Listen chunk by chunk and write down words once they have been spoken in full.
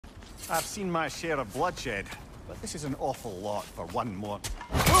I've seen my share of bloodshed, but this is an awful lot for one more.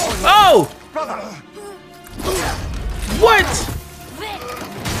 Oh! Brother! What?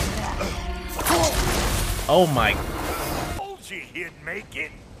 Oh my. Told you he'd make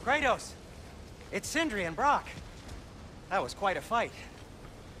it. Kratos, it's Sindri and Brock. That was quite a fight.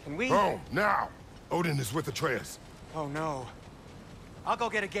 Can we... Oh, now! Odin is with Atreus. Oh no. I'll go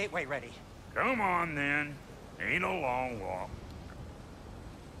get a gateway ready. Come on then. Ain't a long walk.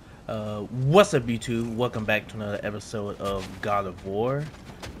 What's up, YouTube? Welcome back to another episode of God of War.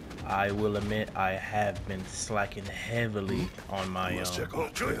 I will admit I have been slacking heavily on my Let's check on Well,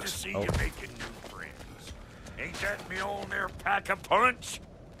 good to Atreus. see you making new friends. Ain't that Mjolnir pack a punch?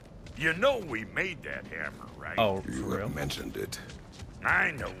 You know we made that hammer, right? Oh, You for real? have mentioned it.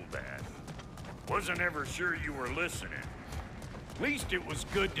 I know that. Wasn't ever sure you were listening. At least it was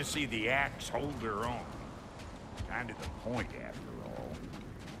good to see the axe hold her own. Kind of the point, after all.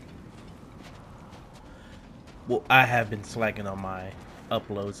 Well, I have been slacking on my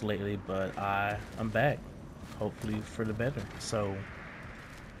uploads lately, but I'm back. Hopefully for the better. So,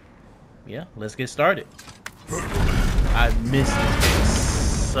 yeah, let's get started. I missed this game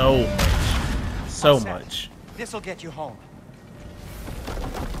so much. So much. This'll get you home.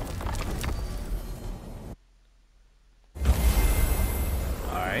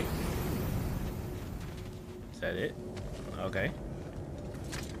 Alright. Is that it? Okay.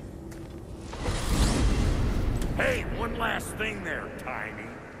 Hey, one last thing there, Tiny.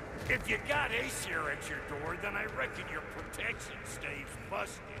 If you got Aesir at your door, then I reckon your protection stays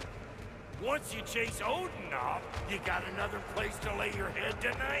busted. Once you chase Odin off, you got another place to lay your head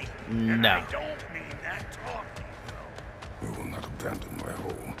tonight? And No. I don't mean that talking, though. We will not abandon my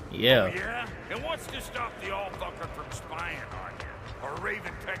home. Yeah. Yeah? And what's to stop the all-fucker from spying on you? Or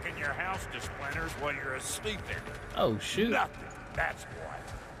Raven pecking your house to splinters while you're asleep in it? Oh, shoot. Nothing, that's what.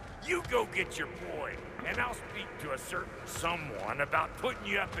 You go get your boy, and I'll speak to a certain someone about putting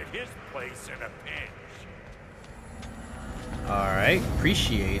you up at his place in a pinch. Alright,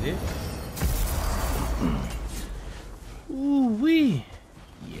 appreciate it. Ooh-wee.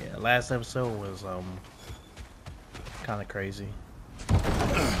 Yeah, last episode was kind of crazy.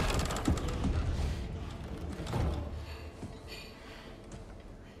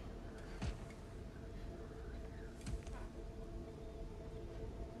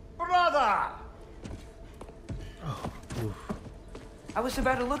 Brother! Oh, oof. I was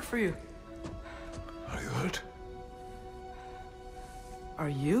about to look for you. Are you hurt? Are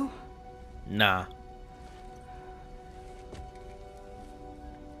you? Nah.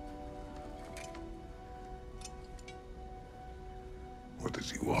 What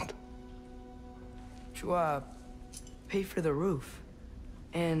does he want? To, pay for the roof.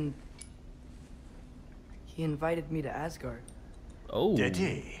 And he invited me to Asgard. Oh. Did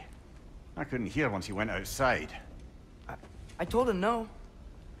he? I couldn't hear once he went outside. I told him no.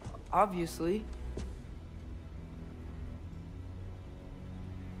 Obviously.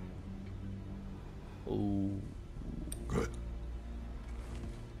 Ooh. Good.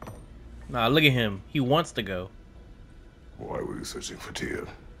 Nah, look at him. He wants to go. Why were you searching for Tyr?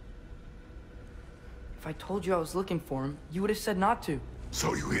 If I told you I was looking for him, you would have said not to.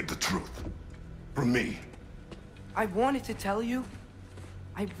 So you hid the truth. From me. I wanted to tell you.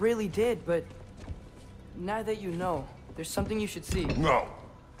 I really did, but now that you know, there's something you should see. No.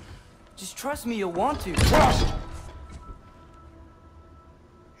 Just trust me, you'll want to. Trust!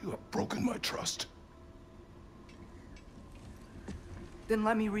 You have broken my trust. Then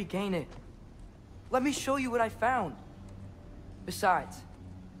let me regain it. Let me show you what I found. Besides,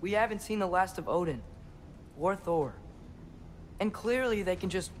 we haven't seen the last of Odin or Thor. And clearly they can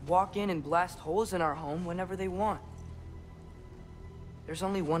just walk in and blast holes in our home whenever they want. There's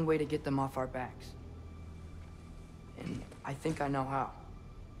only one way to get them off our backs. And I think I know how.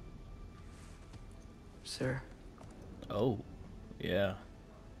 Sir. Oh. Yeah.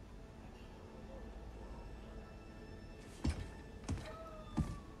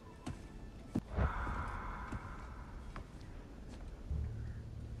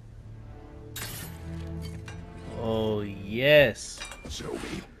 Oh, yes. Show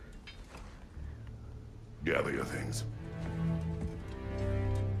me. Gather your things.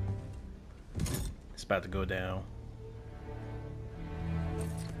 It's about to go down.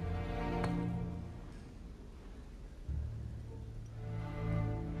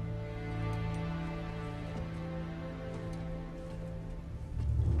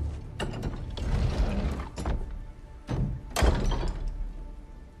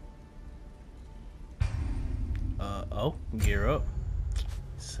 Oh, gear up.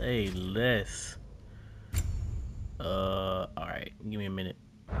 Say less. Alright, give me a minute.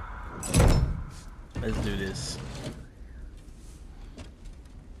 Let's do this.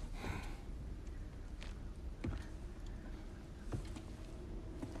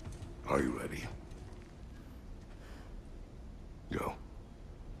 Are you ready? Go.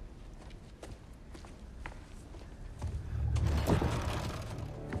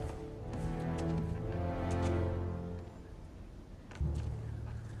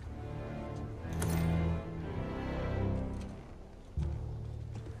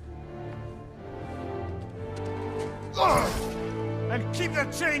 And keep the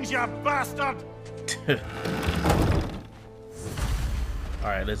change, you bastard!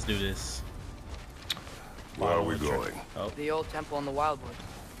 Alright, let's do this. Where are we going? Oh, The old temple in the Wildwood.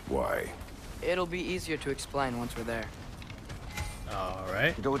 Why? It'll be easier to explain once we're there.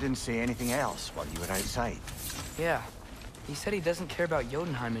 alright. Did Odin say anything else while you were outside? Yeah. He said he doesn't care about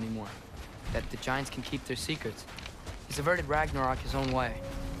Jotunheim anymore. That the giants can keep their secrets. He's averted Ragnarok his own way.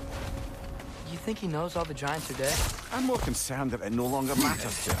 You think he knows all the giants are dead? I'm more concerned that it no longer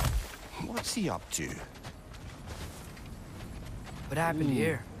matters to him. What's he up to? What happened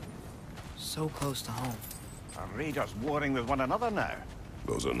here? So close to home. Are raiders warring with one another now?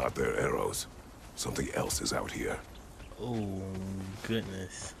 Those are not their arrows. Something else is out here. Oh,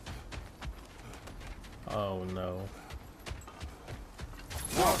 goodness. Oh, no.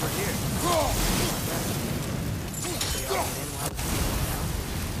 Over here.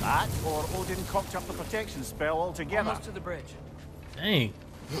 That, or Odin cocked up the protection spell altogether. Almost to the bridge. Dang.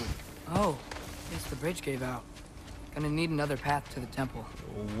 Oh, guess the bridge gave out. Gonna need another path to the temple.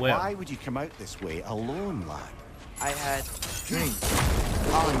 Well, Why would you come out this way alone, lad? I had dreams.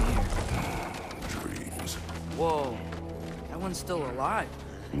 Calling here. Dreams. Whoa, that one's still alive.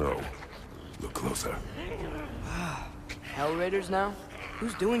 No. Look closer. Hell Raiders now?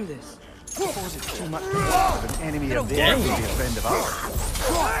 Who's doing this? Suppose it's too much of an enemy of theirs to be a friend of ours.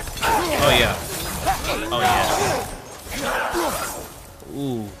 oh yeah. Oh yeah.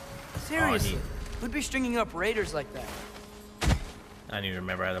 Ooh. Seriously, who'd be stringing up raiders like that? I need to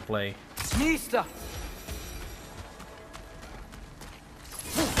remember how to play. Nista!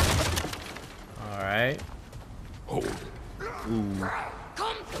 Alright. Hold. Ooh.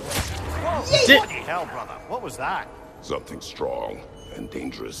 Bloody hell, brother. What was that? Something strong and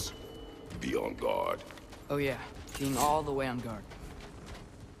dangerous. Be on guard. Oh yeah, being all the way on guard.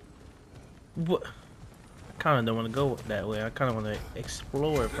 What? I kind of don't want to go that way. I kind of want to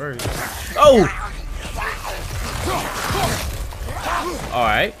explore it first. Oh!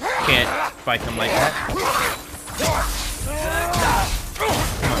 Alright. Can't fight them like that.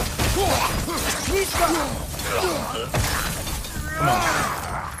 Come on.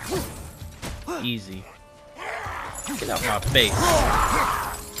 Easy. Get out my face.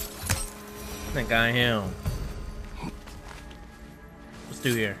 I think I am. Let's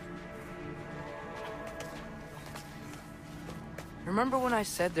do here. Remember when I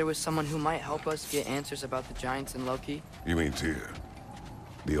said there was someone who might help us get answers about the giants and Loki? You mean Tyr?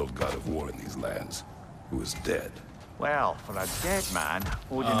 The old god of war in these lands, who is dead. Well, for a dead man,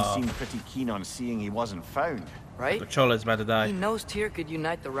 Odin seemed pretty keen on seeing he wasn't found. Right? Controller's about to He die. knows Tyr could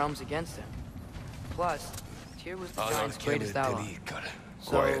unite the realms against him. Plus, Tyr was the giants' greatest ally. Quiet.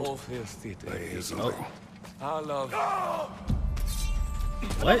 So, I hear something.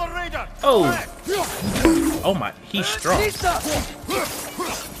 What? Oh! Oh my, he's strong.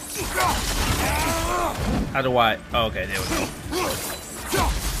 How do I? Oh, okay, there we go.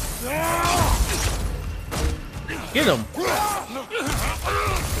 Get him!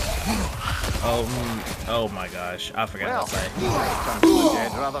 Oh my gosh, I forgot Well, to say. they come to the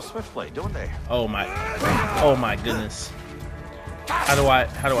dead rather swiftly, don't they? Oh my goodness. How do I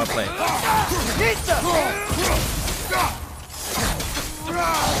play?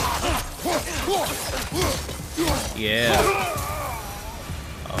 Yeah.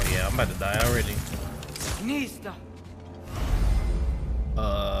 Oh yeah, I'm about to die already. Nista.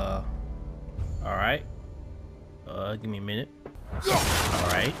 Alright. Give me a minute.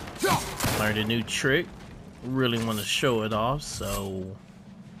 Alright. Learned a new trick. Really want to show it off, so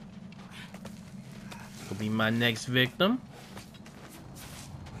will be my next victim.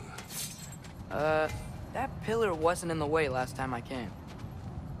 That pillar wasn't in the way last time I came.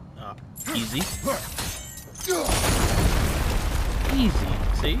 Easy. Easy.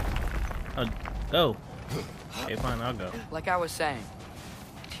 See? Go. Okay, fine, I'll go. Like I was saying,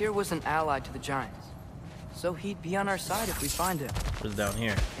 Tyr was an ally to the giants. So he'd be on our side if we find him. What's down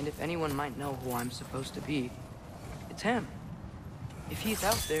here? And if anyone might know who I'm supposed to be, it's him. If he's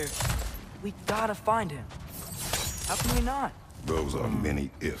out there, we gotta find him. How can we not? Those are many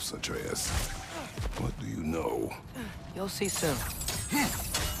ifs, Atreus. What do you know? You'll see soon.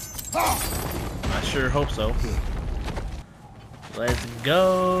 I sure hope so. Let's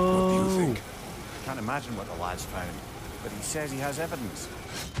go. What do you think? Can't imagine what the lad's found, but he says he has evidence.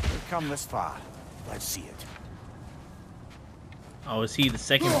 We've come this far. Let's see it. Oh, is he the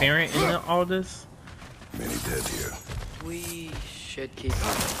second parent in all this? Many dead here. We should keep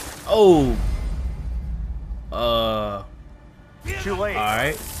going. Oh. Too late. All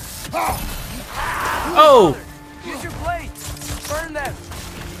right. Oh. Use your blade! Burn them!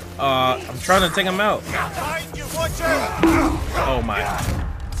 I'm trying to take him out. Behind you, watch out! Oh my.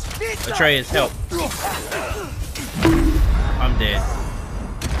 Atreus, help. I'm dead.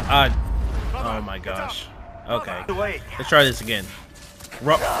 Oh my gosh. Okay. Too late. Let's try this again.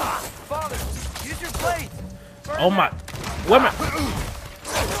 Father, use your blade! Burn Oh my. them. What am I?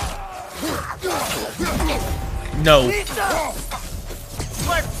 No.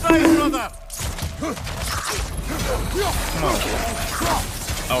 Left side, brother! Come on.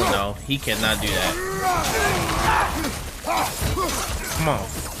 Oh no, he cannot do that. Come on.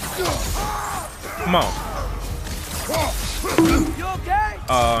 Come on. You okay?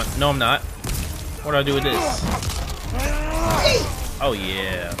 No I'm not. What do I do with this? Oh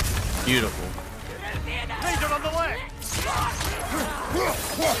yeah. Beautiful. Laser on the left!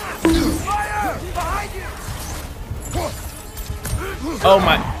 Fire! Behind you! Oh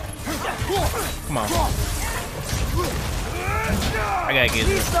my. Come on. I gotta get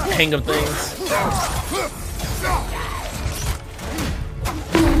the hang of things.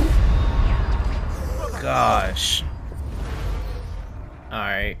 Gosh.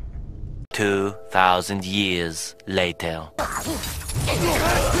 Alright. 2,000 years later.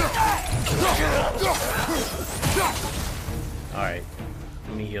 Alright.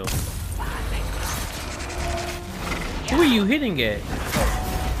 Let me heal. Who are you hitting at?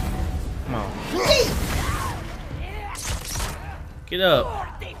 Come on. Get up.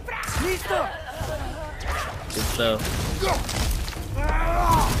 Good stuff.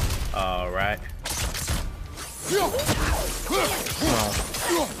 Alright. Come on.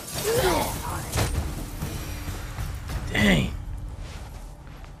 Dang.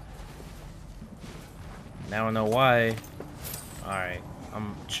 Now I know why. Alright.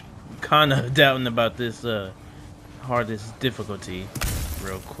 I'm kind of doubting about this hardest difficulty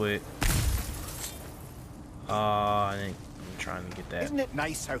real quick. I'm trying to get that. Isn't it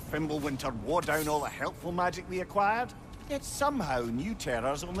nice how Fimbulwinter wore down all the helpful magic we acquired? Yet somehow new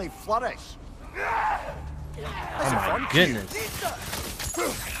terrors only flourish. Oh my goodness.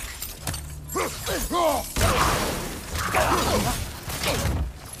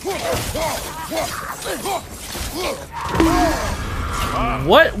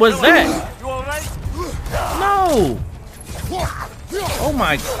 What was that? You alright? No! Oh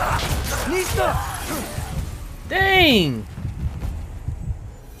my. Dang!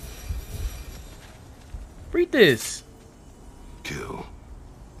 Read this. Kill.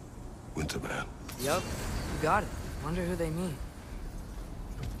 Winterman. Yup, you got it. Wonder who they mean.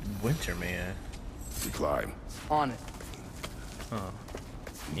 Winter Man. We climb. On it. Oh,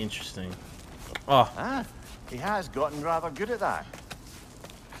 interesting. Oh, Ah, he has gotten rather good at that.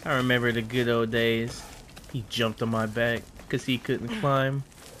 I remember the good old days. He jumped on my back because he couldn't climb.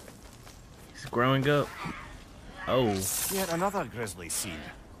 He's growing up. Oh. Yet another grisly scene.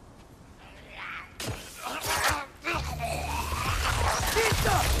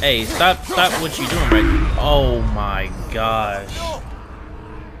 Hey, stop what you doing right. Oh my gosh.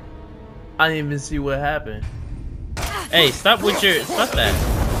 I didn't even see what happened. Hey, stop that.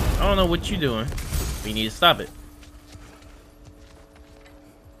 I don't know what you're doing. We need to stop it.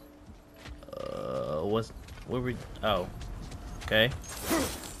 Oh. Okay.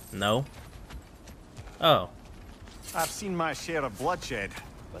 No. Oh. I've seen my share of bloodshed,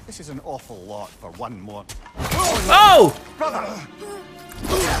 but this is an awful lot for one more. Oh! Brother!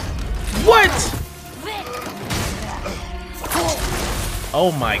 What?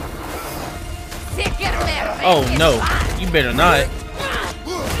 Oh my. Oh no. You better not.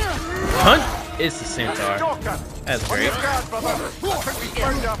 Hunt? It's the centaur. That's great.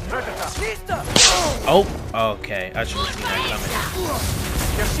 Oh, okay. I should have seen that coming.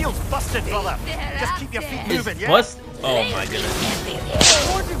 Your shield's busted, brother. Just keep your feet moving, It's yeah? bust. Oh my goodness.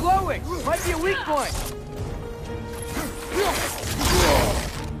 Horns are glowing! Might be a weak point!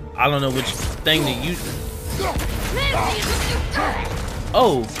 I don't know which thing to use.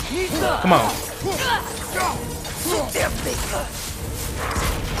 Oh, come on.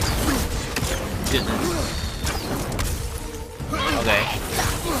 Goodness. Okay.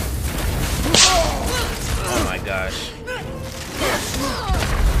 Oh my gosh.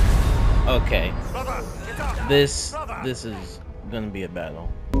 Okay. This is gonna be a battle.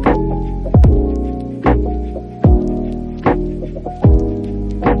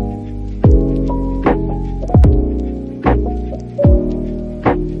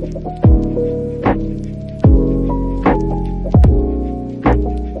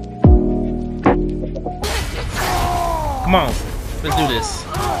 Come on, let's do this.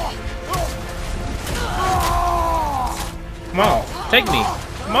 Come on, take me.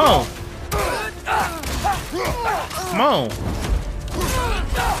 Come on. Come on.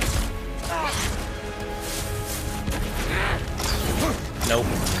 Nope.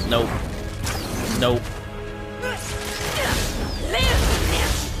 Nope. Nope.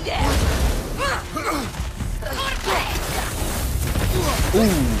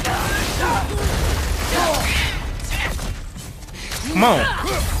 Ooh. Come on.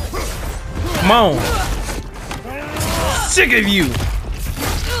 Come on. Sick of you.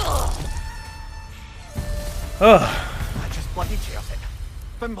 Ugh. I just bloody chairs it.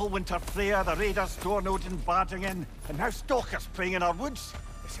 Fimbulwinter Freya, the raiders, Stornodin barging in, and now stalkers preying in our woods.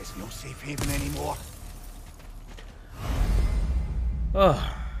 This is no safe haven anymore.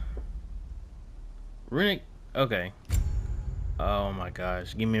 Ugh. Runic. Okay. Oh my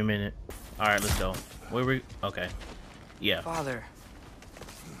gosh. Give me a minute. Alright, let's go. Where we? Okay. Yeah. Father,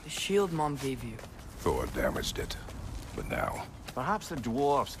 the shield Mom gave you. Thor damaged it. But now, Perhaps the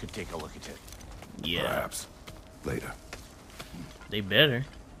dwarves could take a look at it. Yeah. perhaps, later. They better.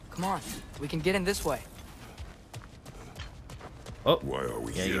 Come on, we can get in this way. Oh. Why are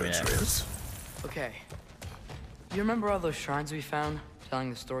we Yeah, here, give me that. Atreus? Okay. You remember all those shrines we found, telling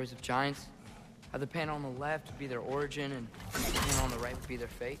the stories of giants? How the panel on the left would be their origin, and the panel on the right would be their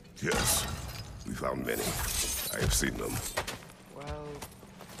fate? Yes. We found many. I have seen them. Well,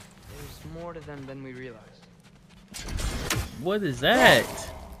 there's more to them than we realized. What is that?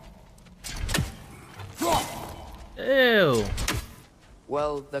 Ew.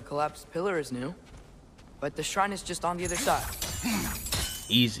 Well, the collapsed pillar is new, but the shrine is just on the other side.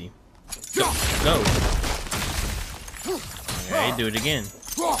 Easy. Go. Go. Okay, do it again.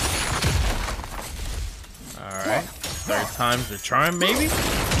 Alright. Third time's the charm, maybe?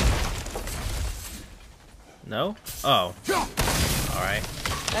 No? Oh. Alright.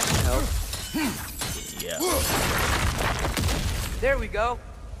 That can help. Yeah. There we go.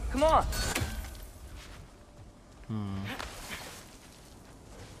 Come on.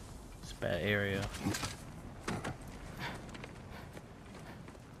 It's a bad area.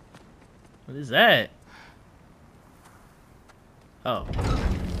 What is that? Oh.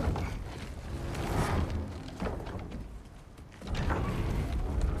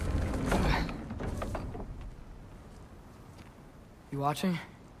 You watching?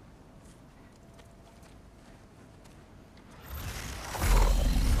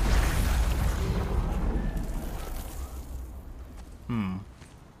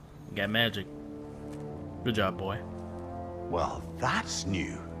 You got magic. Good job, boy. Well, that's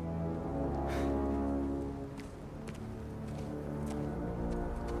new.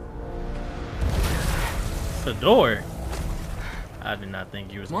 The door? I did not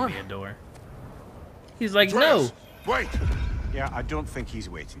think he was gonna be a door. He's like, no. Wait! Yeah, I don't think he's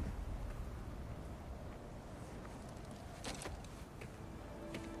waiting.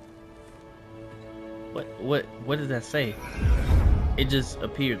 What does that say? It just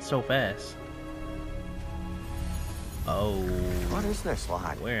appeared so fast. Oh. What is this,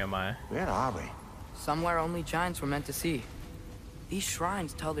 lad? Where am I? Where are we? Somewhere only giants were meant to see. These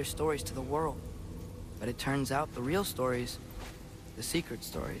shrines tell their stories to the world. But it turns out the real stories, the secret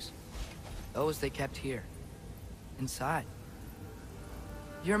stories, those they kept here, inside.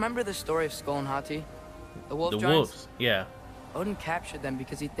 You remember the story of Skull and Hati? The wolf giants? The wolves, yeah. Odin captured them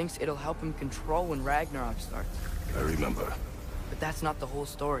because he thinks it'll help him control when Ragnarok starts. I remember. But that's not the whole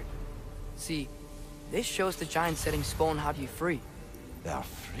story. See, this shows the giants setting Skull and Hati free. They're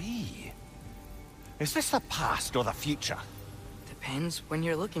free. Is this the past or the future? Depends when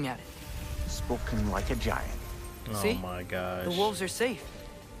you're looking at it. Spoken like a giant. See? Oh my gosh. The wolves are safe.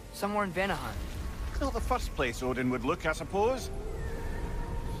 Somewhere in Vanaheim. Not the first place Odin would look, I suppose.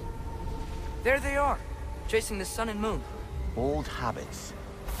 There they are, chasing the sun and moon. Old habits.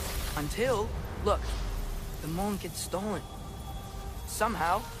 Until, look, the moon gets stolen.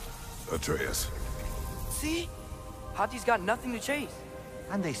 Somehow. Atreus. See? Hati's got nothing to chase.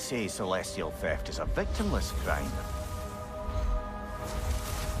 And they say celestial theft is a victimless crime.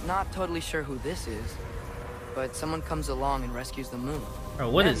 Not totally sure who this is, but someone comes along and rescues the moon. Bro,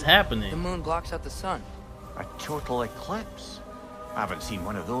 what is Then happening? The moon blocks out the sun. A total eclipse. I haven't seen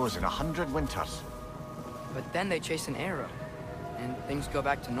one of those in 100 winters. But then they chase an arrow, and things go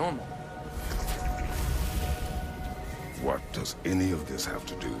back to normal. What does any of this have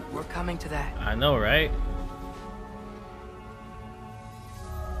to do We're with... coming to that. I know, right?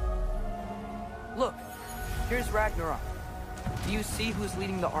 Look, here's Ragnarok. Do you see who's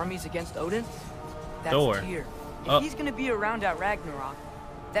leading the armies against Odin? That's Thor. Tyr. If Oh. he's gonna be around at Ragnarok,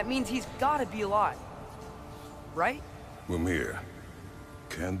 that means he's gotta be alive. Right? Mimir,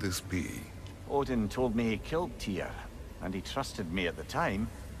 can this be? Odin told me he killed Tyr, and he trusted me at the time,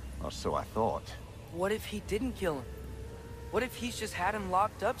 or so I thought. What if he didn't kill him? What if he's just had him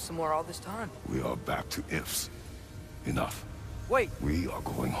locked up somewhere all this time? We are back to ifs. Enough. Wait, We are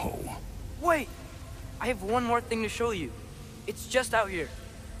going home. wait! I have one more thing to show you. It's just out here.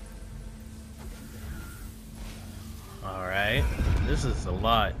 Alright. This is a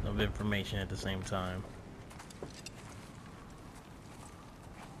lot of information at the same time.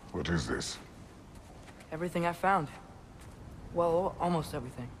 What is this? Everything I found. Well, almost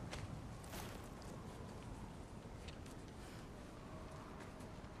everything.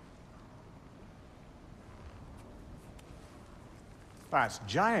 That's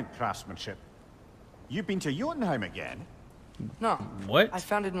giant craftsmanship. You've been to Jotunheim again? No. What? I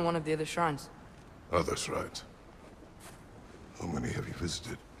found it in one of the other shrines. Other shrines. How many have you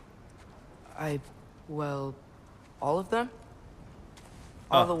visited? Well, all of them?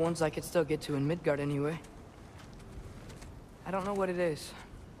 All Oh. the ones I could still get to in Midgard anyway. I don't know what it is.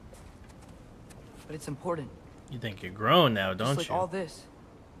 But it's important. You think you're grown now, don't Just like you? all this.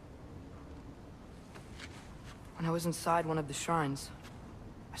 When I was inside one of the shrines,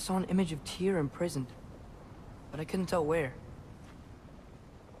 I saw an image of Tyr imprisoned, but I couldn't tell where.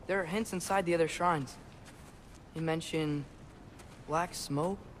 There are hints inside the other shrines. They mention black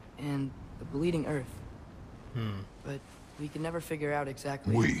smoke and the bleeding earth. But we could never figure out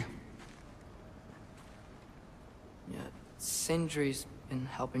exactly. We. Yeah, Sindri's been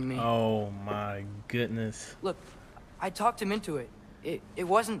helping me. Oh my goodness. Look, I talked him into it. It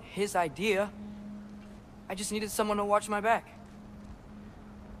wasn't his idea. I just needed someone to watch my back.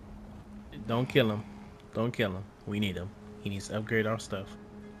 Don't kill him. Don't kill him. We need him. He needs to upgrade our stuff.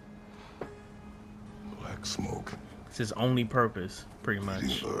 Black smoke. It's his only purpose, pretty much.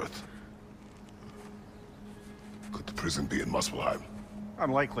 Bleeding earth. Could the prison be in Muspelheim?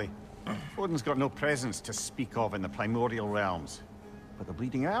 Unlikely. Odin's got no presence to speak of in the primordial realms. But the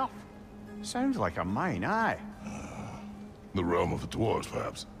Bleeding Earth? Sounds like a mine, aye. The realm of the dwarves,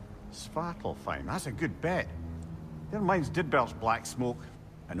 perhaps. Svartalfheim, that's a good bet. Their mines did belch black smoke,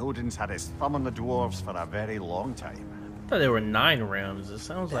 and Odin's had his thumb on the dwarves for a very long time. I thought there were 9 realms. It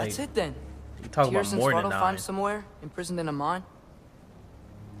sounds That's like it then. you talk about Tyr's in more than Svartalfheim 9. somewhere, imprisoned in a mine.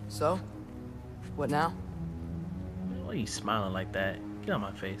 So, what now? Why are you smiling like that? Get on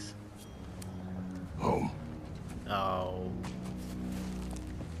my face. Home. Oh.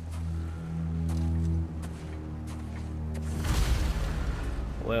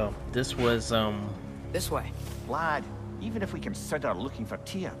 Well, this was This way. Lad, even if we consider looking for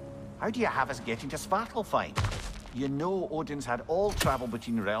Tyr, how do you have us getting to Svartalfheim? You know Odin's had all travel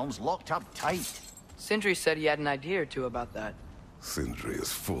between realms locked up tight. Sindri said he had an idea or two about that. Sindri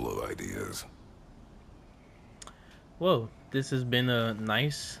is full of ideas. well, this has been a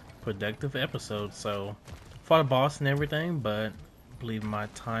nice, productive episode. So, fought a boss and everything, but I believe my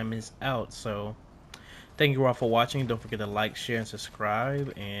time is out. So, thank you all for watching. Don't forget to like, share, and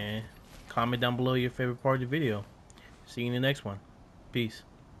subscribe, and comment down below your favorite part of the video. See you in the next one. Peace.